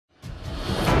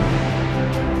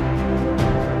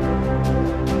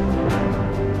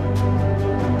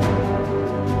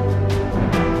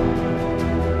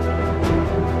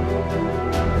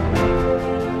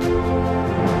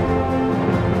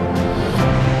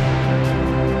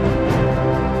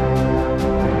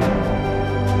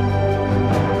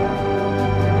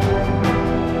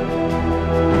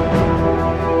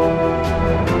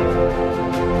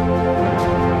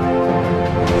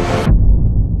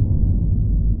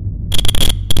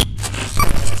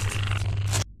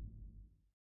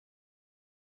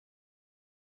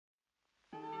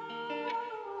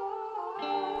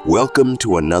Welcome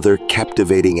to another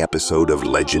captivating episode of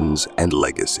Legends and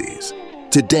Legacies.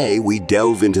 Today, we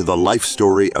delve into the life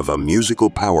story of a musical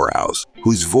powerhouse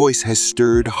whose voice has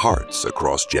stirred hearts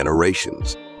across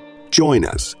generations. Join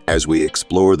us as we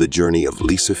explore the journey of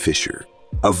Lisa Fischer,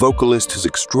 a vocalist whose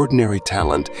extraordinary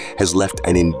talent has left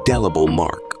an indelible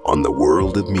mark on the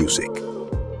world of music.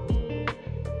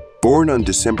 Born on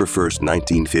December 1,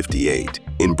 1958,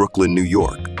 in Brooklyn, New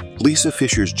York, Lisa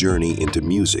Fischer's journey into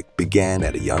music began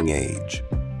at a young age.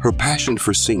 Her passion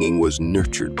for singing was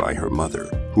nurtured by her mother,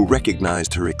 who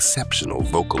recognized her exceptional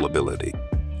vocal ability.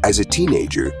 As a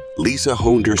teenager, Lisa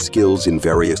honed her skills in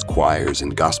various choirs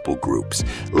and gospel groups,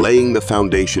 laying the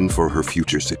foundation for her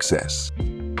future success.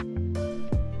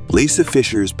 Lisa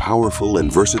Fischer's powerful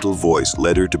and versatile voice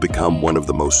led her to become one of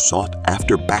the most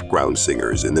sought-after background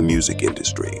singers in the music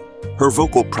industry. Her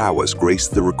vocal prowess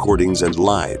graced the recordings and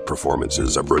live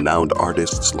performances of renowned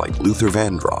artists like Luther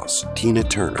Vandross, Tina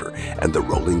Turner, and the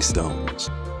Rolling Stones.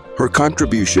 Her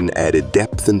contribution added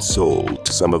depth and soul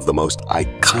to some of the most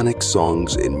iconic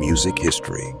songs in music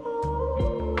history.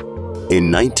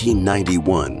 In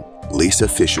 1991, Lisa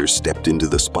Fischer stepped into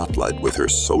the spotlight with her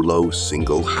solo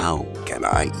single, How Can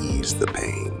I Ease the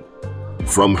Pain?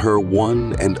 From her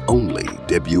one and only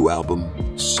debut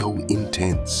album, So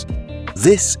Intense.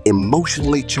 This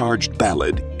emotionally charged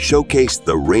ballad showcased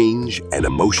the range and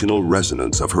emotional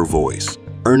resonance of her voice,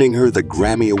 earning her the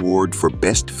Grammy Award for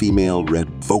Best Female Lead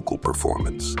Vocal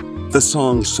Performance. The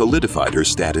song solidified her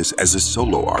status as a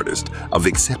solo artist of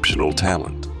exceptional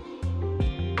talent.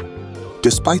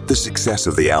 Despite the success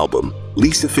of the album,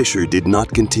 Lisa Fischer did not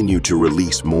continue to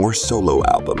release more solo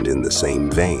albums in the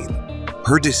same vein.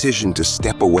 Her decision to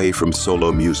step away from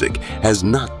solo music has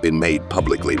not been made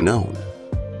publicly known.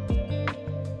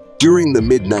 During the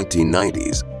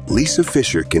mid-1990s, Lisa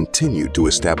Fischer continued to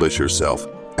establish herself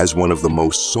as one of the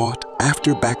most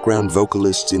sought-after background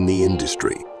vocalists in the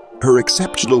industry. Her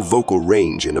exceptional vocal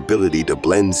range and ability to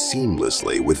blend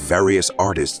seamlessly with various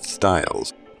artist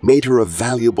styles made her a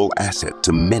valuable asset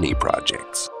to many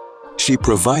projects. She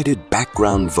provided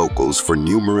background vocals for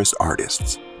numerous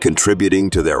artists, contributing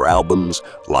to their albums,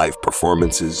 live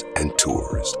performances, and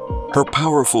tours. Her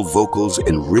powerful vocals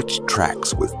enriched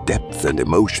tracks with depth and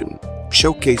emotion,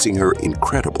 showcasing her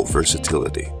incredible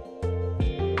versatility.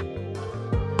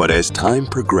 But as time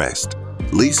progressed,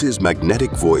 Lisa's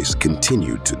magnetic voice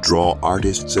continued to draw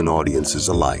artists and audiences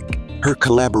alike. Her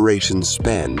collaborations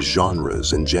spanned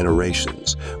genres and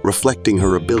generations, reflecting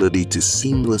her ability to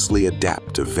seamlessly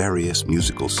adapt to various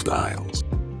musical styles.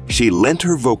 She lent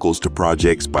her vocals to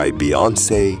projects by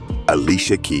Beyoncé,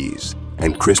 Alicia Keys,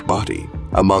 and Chris Botti,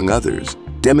 among others,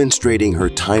 demonstrating her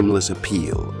timeless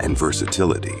appeal and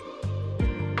versatility.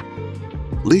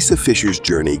 Lisa Fischer's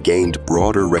journey gained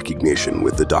broader recognition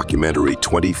with the documentary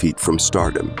 20 Feet from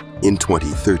Stardom in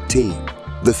 2013.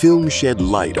 The film shed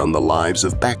light on the lives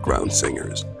of background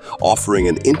singers, offering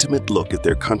an intimate look at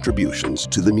their contributions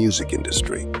to the music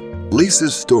industry.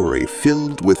 Lisa's story,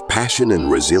 filled with passion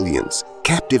and resilience,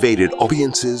 captivated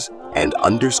audiences and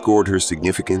underscored her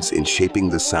significance in shaping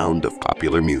the sound of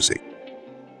popular music.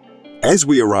 As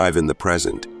we arrive in the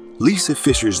present, Lisa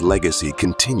Fischer's legacy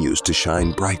continues to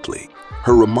shine brightly.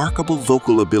 Her remarkable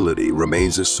vocal ability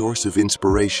remains a source of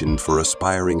inspiration for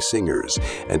aspiring singers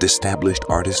and established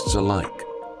artists alike.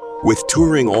 With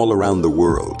touring all around the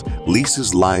world,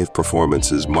 Lisa's live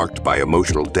performances, marked by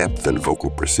emotional depth and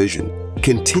vocal precision,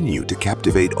 continue to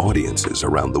captivate audiences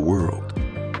around the world.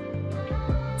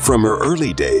 From her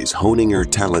early days honing her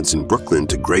talents in Brooklyn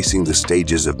to gracing the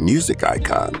stages of music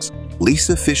icons,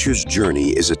 Lisa Fischer's journey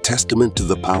is a testament to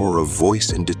the power of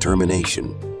voice and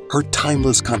determination. Her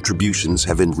timeless contributions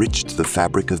have enriched the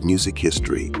fabric of music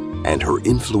history, and her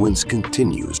influence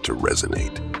continues to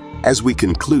resonate. As we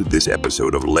conclude this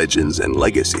episode of Legends and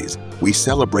Legacies, we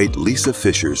celebrate Lisa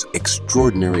Fischer's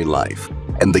extraordinary life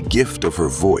and the gift of her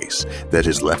voice that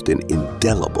has left an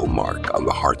indelible mark on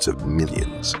the hearts of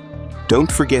millions.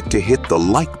 Don't forget to hit the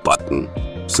like button,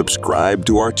 subscribe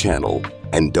to our channel,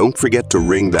 and don't forget to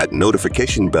ring that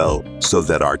notification bell so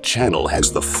that our channel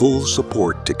has the full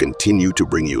support to continue to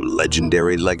bring you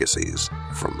legendary legacies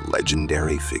from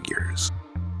legendary figures.